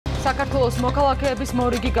საქართველოს მოქალაქეების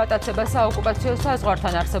მორიგი გატაცება საოკუპაციო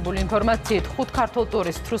საზღვართან არსებული ინფორმაციით 5 ქართულ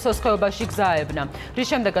ტურისტს თრუსოს ხეობაში გზაებნა, რის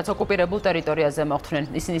შემდეგაც ოკუპირებულ ტერიტორიაზე მოხვდნენ.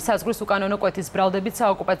 ისინი საზღვრის უკანონო კვეთის ბრალდებით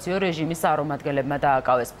საოკუპაციო რეჟიმის წარმომადგენლებმა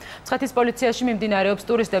დააკავეს. მცხეთის პოლიციაში მიმდინარეობს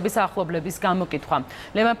ტურისტების ახლობლების გამოკითხვა.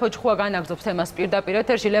 ლევან ფოჩხუა განაგზობს თემას პირდაპირ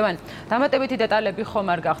ეთერში. ლევან, დამატებითი დეტალები ხომ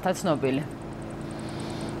არ გახდა ცნობილი?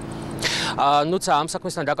 ნუცა ამ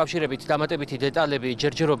საქმესთან დაკავშირებით დამატებითი დეტალები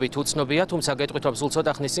ჯერჯერობით უცნობია, თუმცა გეტყვით რომ სულ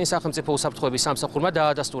ცოტა ხნის წინ სახელმწიფო უსაფრთხოების სამსახურმა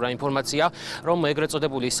დაადასტურა ინფორმაცია, რომ ეგრეთ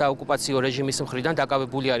წოდებული საოკუპაციო რეჟიმის მხრიდან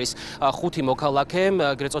დაკავებული არის 5 მოქალაქე,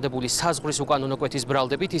 ეგრეთ წოდებული საზღვრის უკანონო კვეთის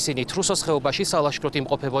ბრალდებით. ისინი თრუსოს ხეობაში სალაშქროდ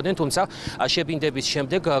იმყოფებოდნენ, თუმცა შებინდების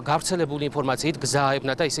შემდეგ გავრცელებული ინფორმაციით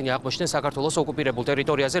გზაებნა და ისინი აღმოჩნდნენ საქართველოს ოკუპირებულ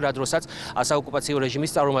ტერიტორიაზე, რა დროსაც საოკუპაციო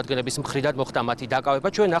რეჟიმის წარმომადგენლების მხრიდან მოხდა მათი დაკავება.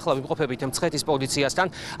 ჩვენ ახლა ვიმყოფებით მცხეთის პოლიციასთან,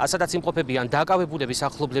 სადაც იმყოფებიან დაკავებულების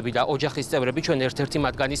ახლობლები და ოჯახის წევრები. ჩვენ ერთ-ერთი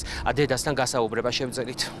მათგანის დედასთან გასაუბრება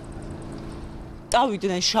შევძელით.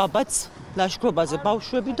 წავიდნენ შაბათს ლაშქრობაზე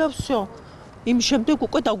ბავშვები და всё. იმ შემდეგ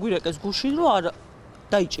უკვე დაგვირეკეს გუშინ, რომ არ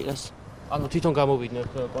დაიჭირეს. ანუ თვითონ გამოვიდნენ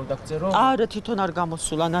კონტაქტზე რომ? არა, თვითონ არ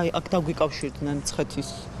გამოსულან, აი აქ დაგვიკავშირდნენ მცხეთის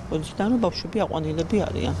პოლიციიდან, რომ ბავშვები აყვანილები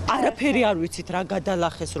არიან. არაფერი არ ვიცით რა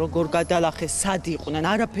გადალახეს, როგორ გადალახეს, სად იყვნენ,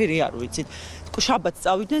 არაფერი არ ვიცით. შაბათს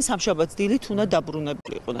წავიდნენ, სამშაბათს დილით უნდა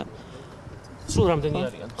დაბრუნებულიყვნენ. სულ რამდენი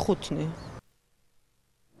არიან? 5.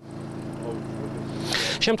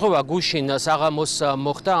 შემთხვევა გუშინ საღამოს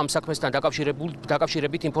მოხდა. ამ საქმესთან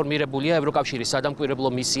დაკავშირებით ინფორმირებულია ევროკავშირის სადამკვირვებლო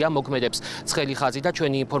მისია, მოქმედებს ცხელი ხაზი და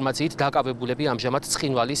ჩვენი ინფორმაციით დაკავებულები ამჟამად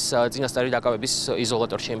ცხინვალის წინასწარი დაკავების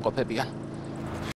იზოლატორში იმყოფებიან.